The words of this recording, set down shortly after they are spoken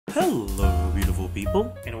Hello, beautiful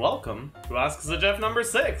people. And welcome to Ask Zajef number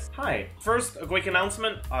 6. Hi. First, a quick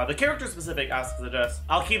announcement. The character-specific Ask Zajef,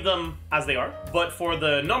 I'll keep them as they are. But for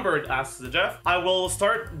the numbered Ask Zajef, I will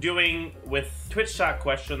start doing with Twitch chat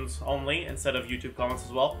questions only instead of YouTube comments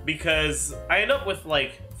as well. Because I end up with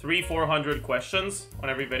like 300-400 questions on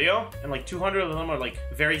every video, and like 200 of them are like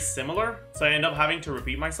very similar, so I end up having to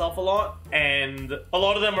repeat myself a lot, and a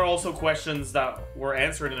lot of them are also questions that were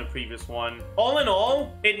answered in a previous one. All in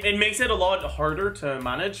all, it makes it a lot harder to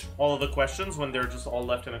manage all of the questions when they're just all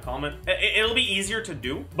left in a comment. It'll be easier to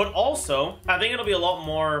do, but also I think it'll be a lot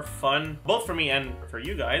more fun, both for me and for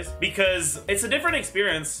you guys, because it's a different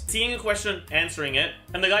experience seeing a question, answering it,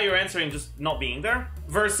 and the guy you're answering just not being there,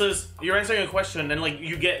 versus you're answering a question and like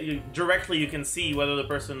you can see whether the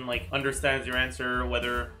person like understands your answer,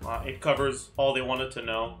 whether it covers all they wanted to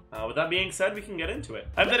know. With that being said, we can get into it.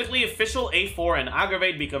 Hypothetically, if Fischl A4 and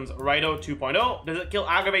Aggravate becomes Rido 2.0, does it kill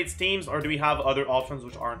Aggravate's teams, or do we have other options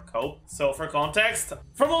which aren't cope? So for context,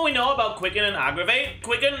 from what we know about Quicken and Aggravate,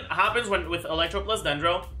 Quicken happens with Electro plus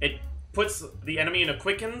Dendro. It puts the enemy in a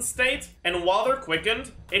quickened state, and while they're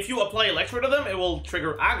quickened, if you apply Electro to them, it will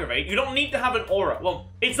trigger Aggravate. You don't need to have an aura. Well,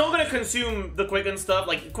 it's not going to consume the quicken stuff.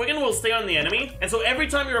 Like, quicken will stay on the enemy, and so every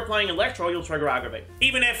time you're applying Electro, you'll trigger Aggravate,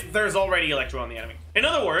 even if there's already Electro on the enemy. In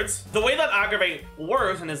other words, the way that Aggravate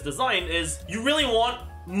works and is designed is you really want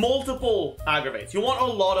multiple Aggravates. You want a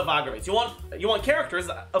lot of Aggravates. You want characters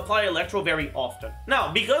that apply Electro very often.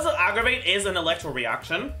 Now, because Aggravate is an Electro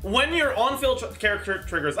reaction, when your on-field character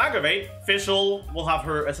triggers Aggravate, Fischl will have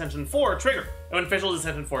her Ascension 4 trigger. And when Fischl's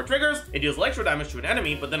Ascension 4 triggers, it deals Electro damage to an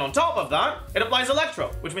enemy, but then on top of that, it applies Electro,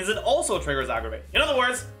 which means it also triggers Aggravate. In other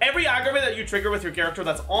words, every Aggravate that you trigger with your character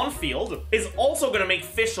that's on field is also going to make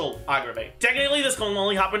Fischl Aggravate. Technically, this can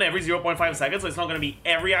only happen every 0.5 seconds, so it's not going to be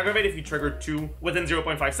every Aggravate if you trigger 2 within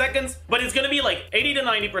 0.5 seconds, but it's going to be like 80 to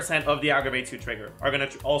 90% of the Aggravates you trigger are going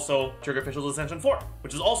to also trigger Fischl's Ascension 4,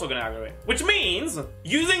 which is also going to Aggravate. Which means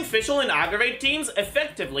using Fischl in Aggravate teams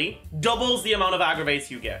effectively doubles the amount of Aggravates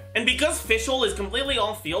you get. And because Fischl is completely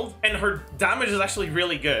off field and her damage is actually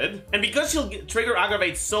really good, and because she'll trigger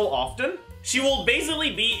Aggravate so often, she will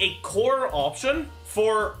basically be a core option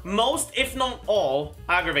for most, if not all,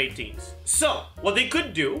 Aggravate teams. So, what they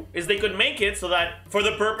could do is they could make it so that, for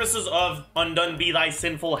the purposes of Undone Be Thy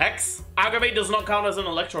Sinful Hex, Aggravate does not count as an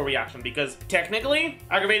Electro reaction, because technically,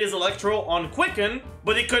 Aggravate is Electro on Quicken,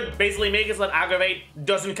 but they could basically make it so that Aggravate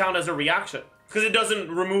doesn't count as a reaction. Because it doesn't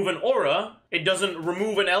remove an aura, it doesn't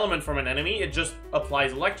remove an element from an enemy, it just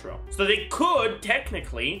applies Electro. So they could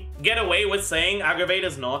technically get away with saying Aggravate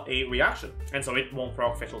is not a reaction, and so it won't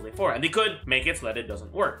proc Fischl's A4, and they could make it so that it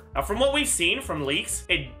doesn't work. Now, from what we've seen from leaks,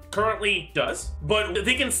 it currently does, but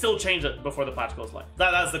they can still change it before the patch goes live.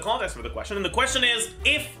 That's the context for the question, and the question is,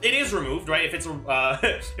 if it is removed, right, if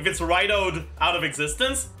it's Rido'd out of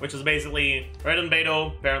existence, which is basically Red and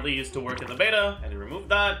Beto apparently used to work in the beta, and they removed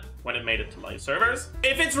that when it made it to live servers.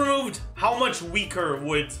 If it's removed, how much weaker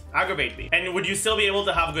would Aggravate be? And would you still be able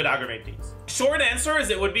to have good Aggravate teams? Short answer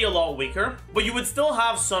is it would be a lot weaker, but you would still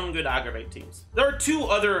have some good Aggravate teams. There are 2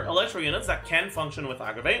 other Electro units that can function with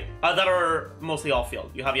Aggravate that are mostly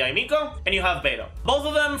off-field. You have Yaimiko and you have Beto. Both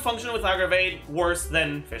of them function with Aggravate worse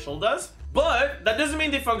than Fischl does, but that doesn't mean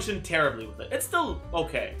they function terribly with it. It's still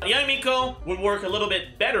okay. Yaimiko would work a little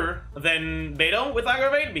bit better than Beto with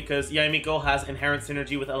Aggravate because Yaimiko has inherent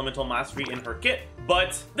synergy with Elemental Mastery in her kit,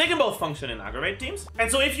 but they can both function in Aggravate teams. And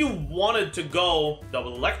so if you wanted to go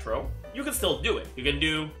double Electro, you can still do it. You can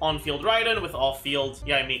do on-field Raiden with off-field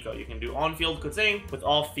Yaimiko. You can do on-field Kutsing with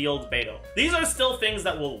off-field Beto. These are still things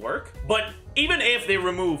that will work, but even if they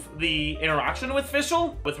remove the interaction with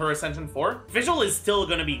Fischl, with her Ascension 4, Fischl is still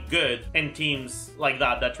going to be good in teams like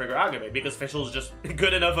that trigger Aggravate, because Fischl is just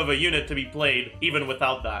good enough of a unit to be played even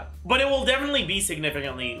without that. But it will definitely be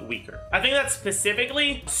significantly weaker. I think that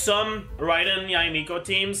specifically some Raiden Yaimiko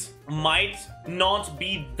teams might not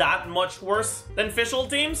be that much worse than Fischl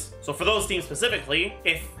teams. So for those teams specifically,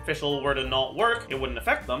 if Fischl were to not work, it wouldn't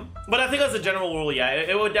affect them. But I think as a general rule, yeah,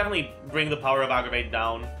 it would definitely bring the power of Aggravate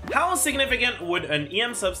down. How significant would an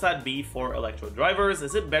EM substat be for Electro drivers?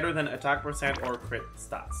 Is it better than attack percent or crit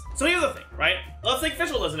stats? So here's the thing, right? Let's take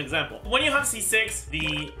Fischl as an example. When you have C6,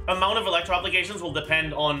 the amount of Electro applications will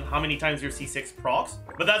depend on how many times your C6 procs,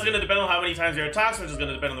 but that's going to depend on how many times your attacks, which is going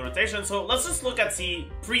to depend on the rotation. So let's just look at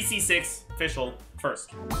pre-C6 Fischl first.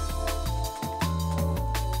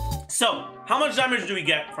 So, how much damage do we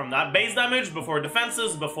get from that? Base damage, before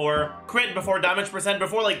defenses, before crit, before damage percent,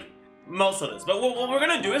 before like most of this. But what we're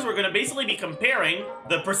gonna do is we're gonna basically be comparing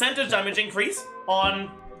the percentage damage increase on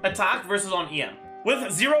attack versus on EM.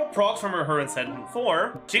 With 0 procs from her Ascension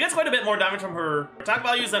 4, she gets quite a bit more damage from her attack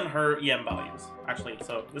values than her EM values. Actually,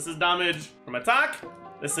 so this is damage from attack,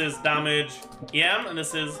 this is damage EM, and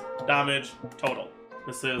this is damage total.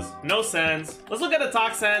 This is no sense. Let's look at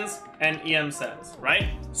attack sense and EM sense, right?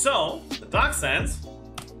 So, attack sense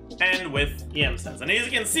and with EM sense. And as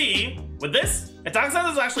you can see, with this, attack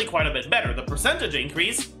sense is actually quite a bit better. The percentage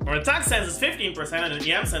increase from attack sense is 15% and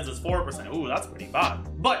EM sense is 4%. Ooh, that's pretty bad.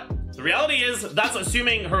 But the reality is, that's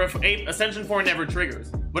assuming her Ascension 4 never triggers.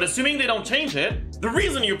 But assuming they don't change it, the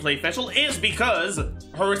reason you play Fischl is because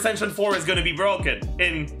her Ascension 4 is going to be broken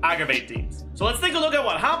in Aggravate teams. So let's take a look at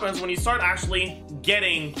what happens when you start actually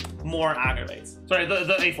getting more Aggravates. Sorry,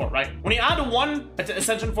 the A4, right? When you add one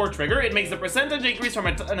Ascension 4 trigger, it makes the percentage increase from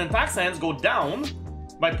an attack sense go down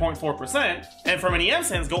by 0.4%, and from an EM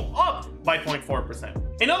sense go up by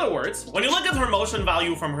 0.4%. In other words, when you look at her motion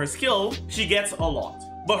value from her skill, she gets a lot.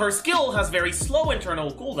 But her skill has very slow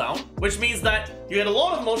internal cooldown, which means that you get a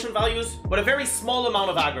lot of motion values, but a very small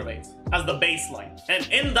amount of aggravates as the baseline. And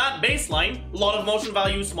in that baseline, a lot of motion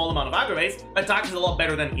values, small amount of aggravates, attack is a lot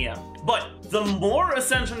better than EM. But the more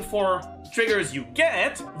Ascension 4 triggers you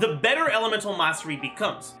get, the better elemental mastery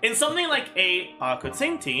becomes. In something like a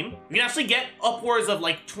Kutsing team, you can actually get upwards of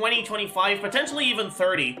like 20, 25, potentially even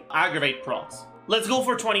 30 aggravate procs. Let's go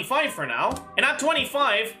for 25 for now. And at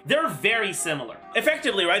 25, they're very similar.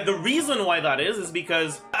 Effectively, right, the reason why that is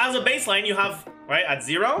because as a baseline, you have, right, at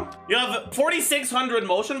 0, you have 4,600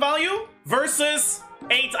 motion value versus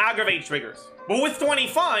 8 aggravate triggers. But with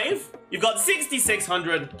 25, you've got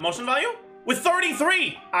 6,600 motion value with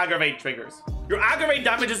 33 aggravate triggers. Your aggravate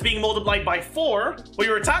damage is being multiplied by 4, but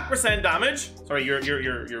your attack percent damage, sorry, your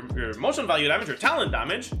motion value damage, your talent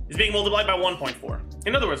damage, is being multiplied by 1.4.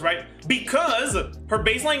 In other words, right, because her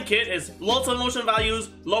baseline kit is lots of motion values,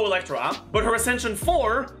 low electro app, but her Ascension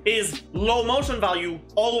 4 is low motion value,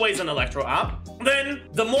 always an electro app, then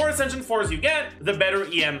the more Ascension 4s you get, the better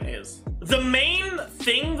EM is. The main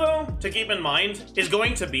thing, though, to keep in mind is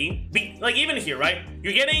going to be like even here, right?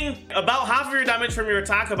 You're getting about half of your damage from your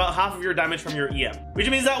attack, about half of your damage from your EM. Which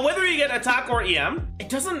means that whether you get attack or EM, it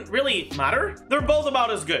doesn't really matter. They're both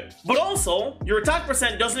about as good. But also, your attack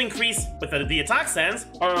percent doesn't increase with the attack sense,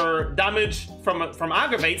 or damage from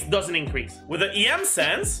aggravates doesn't increase. With the EM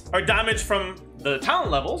sense, or damage from the talent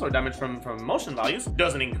levels, or damage from motion values,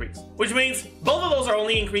 doesn't increase. Which means both of those are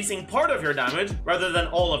only increasing part of your damage rather than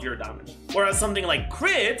all of your damage. Whereas something like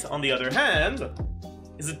crit, on the other hand,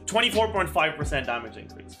 is a 24.5% damage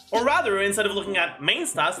increase. Or rather, instead of looking at main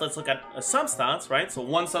stats, let's look at substats, right? So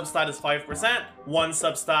one substat is 5%, one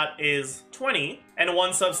substat is 20, and one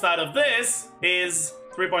substat of this is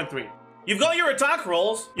 3.3. You've got your attack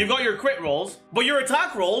rolls, you've got your crit rolls, but your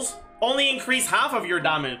attack rolls only increase half of your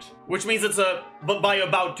damage, which means it's by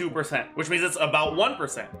about 2%, which means it's about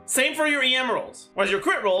 1%. Same for your EM rolls, whereas your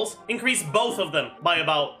crit rolls increase both of them by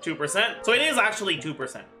about 2%, so it is actually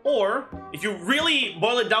 2%. Or, if you really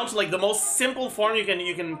boil it down to like the most simple form you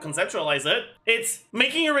can conceptualize it, it's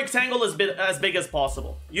making your rectangle as big as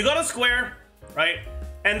possible. You got a square, right?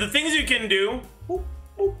 And the things you can do,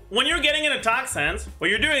 when you're getting an attack sense, what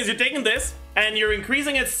you're doing is you're taking this, and you're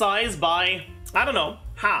increasing its size by, I don't know,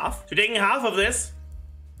 half. So you're taking half of this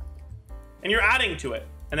and you're adding to it.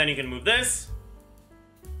 And then you can move this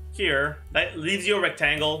here. That leaves you a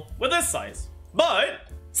rectangle with this size.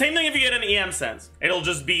 But same thing if you get an EM sense. It'll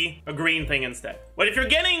just be a green thing instead. But if you're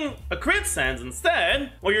getting a crit sense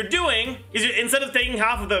instead, what you're doing is instead of taking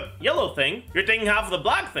half of the yellow thing, you're taking half of the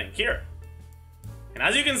black thing here. And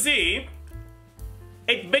as you can see,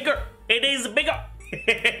 it's bigger. It is bigger.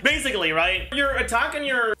 Basically, right? Your attack and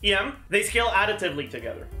your EM, they scale additively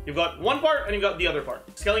together. You've got one part and you've got the other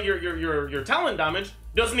part. Scaling your talent damage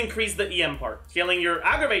doesn't increase the EM part. Scaling your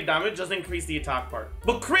aggravate damage doesn't increase the attack part.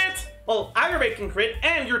 But crit, well, aggravate can crit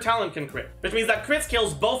and your talent can crit, which means that crit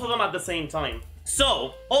scales both of them at the same time.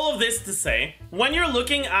 So, all of this to say, when you're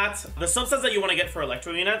looking at the subsets that you want to get for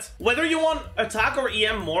electro units, whether you want attack or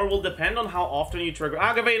EM more will depend on how often you trigger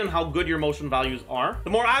aggravate and how good your motion values are. The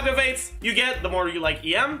more aggravates you get, the more you like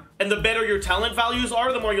EM, and the better your talent values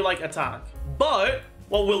are, the more you like attack. But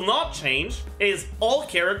what will not change is all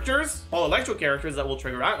characters, all electro characters that will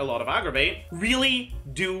trigger a lot of aggravate, really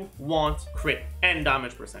do want crit. and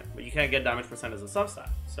damage percent, but you can't get damage percent as a substat.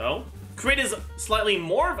 So crit is slightly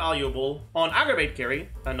more valuable on Aggravate carry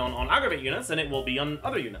and on Aggravate units than it will be on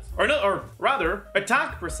other units. Or rather,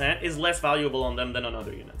 attack percent is less valuable on them than on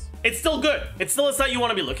other units. It's still good. It's still a stat you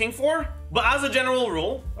want to be looking for, but as a general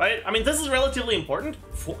rule, right? I mean, this is relatively important,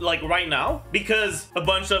 like right now, because a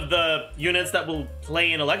bunch of the units that will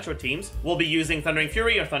play in Electro teams will be using Thundering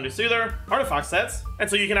Fury or Thunder Soother artifact sets, and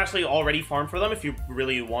so you can actually already farm for them if you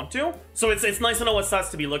really want to. So it's nice to know what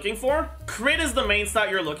stats to be looking for. Crit is the main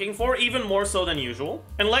stat you're looking for, even more so than usual,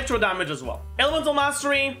 and Electro damage as well. Elemental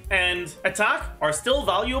Mastery and Attack are still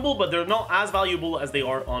valuable, but they're not as valuable as they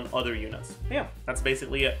are on other units. Yeah, that's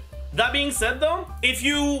basically it. That being said though, if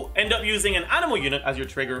you end up using an animal unit as your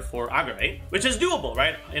trigger for Aggravate, which is doable,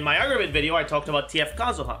 right? In my Aggravate video, I talked about TF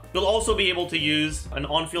Kazuha. You'll also be able to use an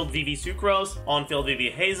on-field VV Sucrose, on-field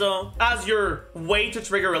VV Hazo as your way to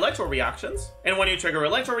trigger electro reactions. And when you trigger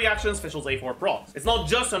electro reactions, Fischl's A4 procs. It's not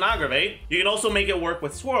just on Aggravate. You can also make it work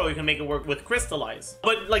with Swirl. You can make it work with Crystallize.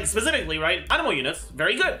 But like specifically, right? Animal units,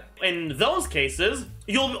 very good. In those cases,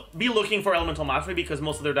 you'll be looking for Elemental Mastery because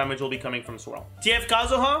most of their damage will be coming from Swirl. TF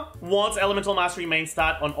Kazuha wants Elemental Mastery main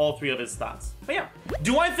stat on all 3 of his stats. But yeah.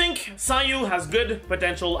 Do I think Sayu has good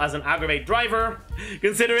potential as an Aggravate driver,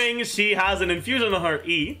 considering she has an infusion on her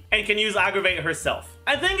E and can use Aggravate herself?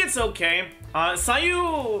 I think it's okay.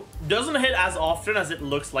 Sayu doesn't hit as often as it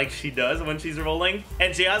looks like she does when she's rolling,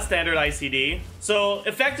 and she has standard ICD. So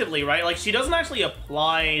effectively, right, like she doesn't actually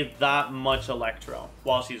apply that much Electro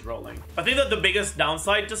while she's rolling. I think that the biggest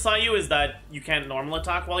downside to Sayu is that you can't normal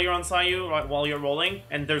attack while you're on Sayu, right, while you're rolling,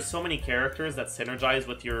 and there's so many characters that synergize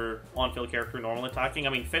with your on-field character normal attacking. I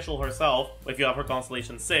mean, Fischl herself, if you have her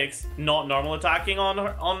Constellation 6, not normal attacking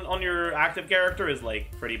on your active character is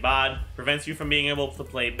like pretty bad. Prevents you from being able to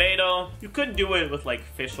play Beto. You could do it with like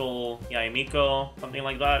Fischl, Yaimiko, something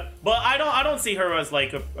like that. But I don't see her as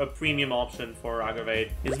like a premium option for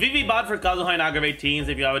Aggravate. Is VV bad for Kazuha and Aggravate teams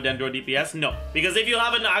if you have a Dendro DPS? No. Because if you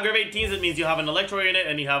have an Aggravate teams, it means you have an Electro unit,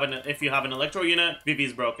 and if you have an Electro unit, VV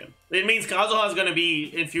is broken. It means Kazuha is going to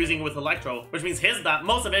be infusing with Electro, which means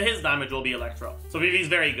most of his damage will be Electro. So VV is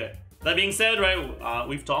very good. That being said, right,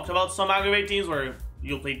 we've talked about some Aggravate teams where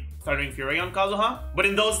you'll play Thundering Fury on Kazuha, but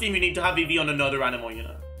in those teams you need to have VV on another animal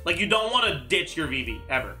unit. Like, you don't want to ditch your VV,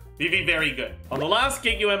 ever. VV very good. On the last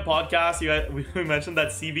KQM podcast, we mentioned that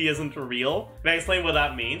CB isn't real. Can I explain what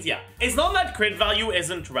that means? Yeah. It's not that crit value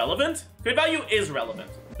isn't relevant. Crit value is relevant.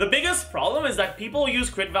 The biggest problem is that people use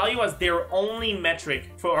crit value as their only metric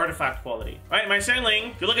for artifact quality. Right? My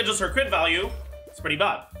Xiangling, if you look at just her crit value, it's pretty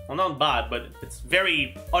bad. Well, not bad, but it's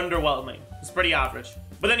very underwhelming. It's pretty average.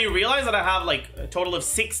 But then you realize that I have like a total of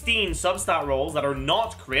 16 substat rolls that are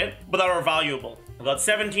not crit, but that are valuable. I've got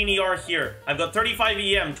 17 ER here. I've got 35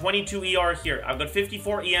 EM, 22 ER here. I've got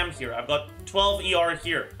 54 EM here. I've got 12 ER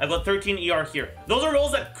here. I've got 13 ER here. Those are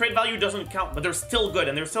rolls that crit value doesn't count, but they're still good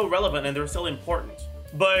and they're still relevant and they're still important.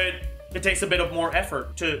 But it takes a bit of more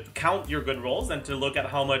effort to count your good rolls and to look at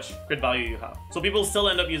how much crit value you have. So people still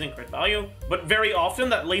end up using crit value, but very often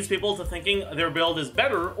that leads people to thinking their build is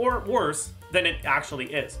better or worse than it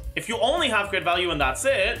actually is. If you only have crit value and that's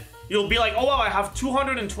it, you'll be like, oh wow, I have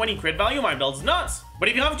 220 crit value, my build's nuts. But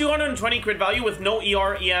if you have 220 crit value with no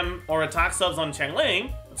ER, EM, or attack subs on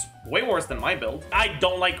Xiangling, it's way worse than my build. I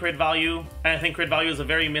don't like crit value, and I think crit value is a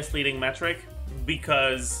very misleading metric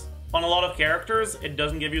because on a lot of characters, it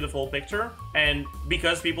doesn't give you the full picture, and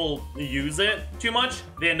because people use it too much,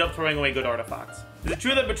 they end up throwing away good artifacts. Is it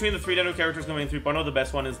true that between the 3 Dendro characters going 3.0, the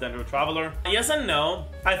best one is Dendro Traveler? Yes and no.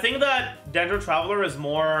 I think that Dendro Traveler is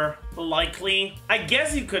more likely. I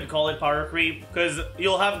guess you could call it power creep, because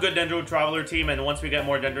you'll have good Dendro Traveler team, and once we get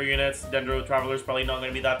more Dendro units, Dendro Traveler is probably not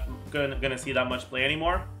going to be that gonna see that much play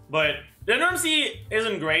anymore. But Dendro MC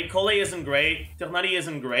isn't great, Cole isn't great, Tirnari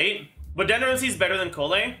isn't great, but Dendro MC is better than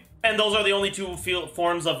Cole, and those are the only 2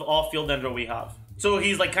 forms of off-field Dendro we have. So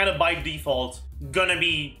he's like kind of by default gonna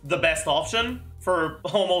be the best option for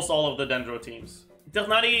almost all of the Dendro teams.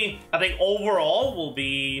 Tirnari, I think overall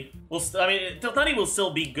Tirnari will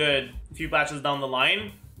still be good a few patches down the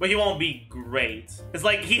line, but he won't be great. It's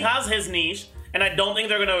like he has his niche, and I don't think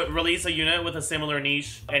they're gonna release a unit with a similar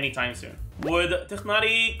niche anytime soon. Would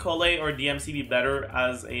Tirnari, Cole, or DMC be better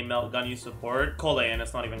as a Melt Ganyu support? Cole, and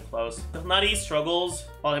it's not even close. Tirnari struggles.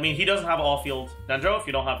 Well, I mean, he doesn't have all-field Dendro. If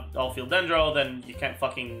you don't have all-field Dendro, then you can't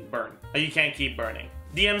fucking burn. You can't keep burning.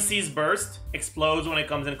 DMC's burst explodes when it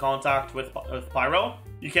comes in contact with Pyro.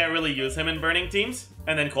 You can't really use him in burning teams.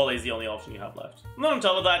 And then Cole is the only option you have left. And then on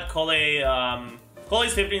top of that,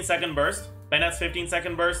 Cole's 15-second burst. Bennett's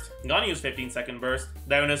 15-second burst. Ganyu's 15-second burst.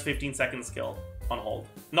 Diona's 15-second skill. on hold.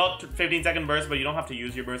 Not 15-second burst, but you don't have to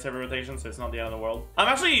use your burst every rotation, so it's not the end of the world. I'm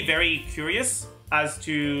actually very curious as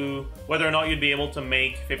to whether or not you'd be able to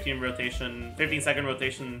make 15-second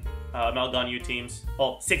rotation Mel Ganyu teams.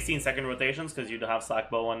 Well, 16-second rotations, because you'd have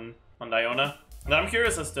Slackbow on Diona. And I'm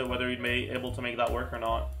curious as to whether you'd be able to make that work or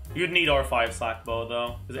not. You'd need R5 Slackbow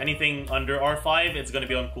though, because anything under R5, it's going to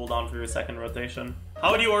be on cooldown for your second rotation. How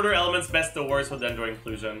would you order elements best to worst with Dendro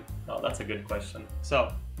inclusion? Oh, that's a good question.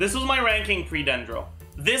 So, this was my ranking pre-Dendro.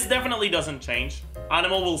 This definitely doesn't change.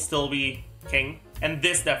 Animal will still be king, and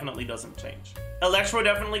this definitely doesn't change. Electro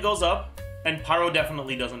definitely goes up, and Pyro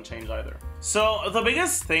definitely doesn't change either. So the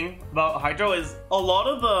biggest thing about Hydro is a lot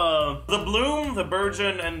of the Bloom, the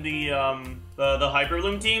Burgeon, and the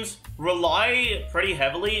Hyperloom teams rely pretty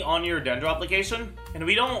heavily on your Dendro application, and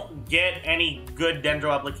we don't get any good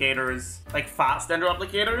Dendro applicators, like fast Dendro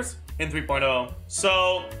applicators, in 3.0.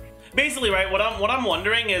 So basically, right, what I'm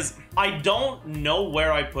wondering is I don't know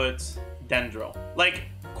where I put Dendro. Like,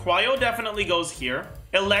 Cryo definitely goes here.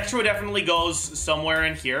 Electro definitely goes somewhere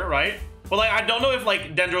in here, right? But like, I don't know if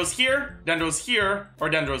like Dendro's here, or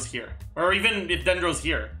Dendro's here. Or even if Dendro's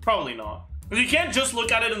here. Probably not. Because you can't just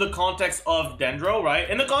look at it in the context of Dendro, right?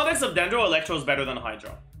 In the context of Dendro, Electro is better than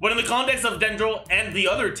Hydro. But in the context of Dendro and the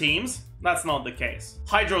other teams, that's not the case.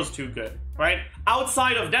 Hydro's too good, right?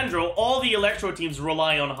 Outside of Dendro, all the Electro teams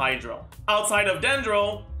rely on Hydro. Outside of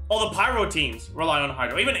Dendro, all the Pyro teams rely on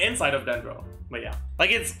Hydro. Even inside of Dendro. But yeah,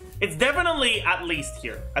 like it's definitely at least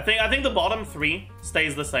here. I think the bottom 3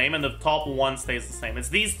 stays the same and the top 1 stays the same. It's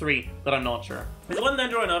these 3 that I'm not sure. Is one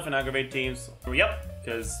Dendro enough in Aggravate teams? Yep,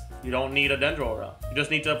 because you don't need a Dendro aura. You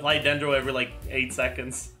just need to apply Dendro every like 8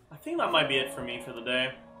 seconds. I think that might be it for me for the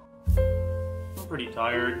day. I'm pretty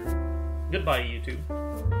tired. Goodbye, YouTube.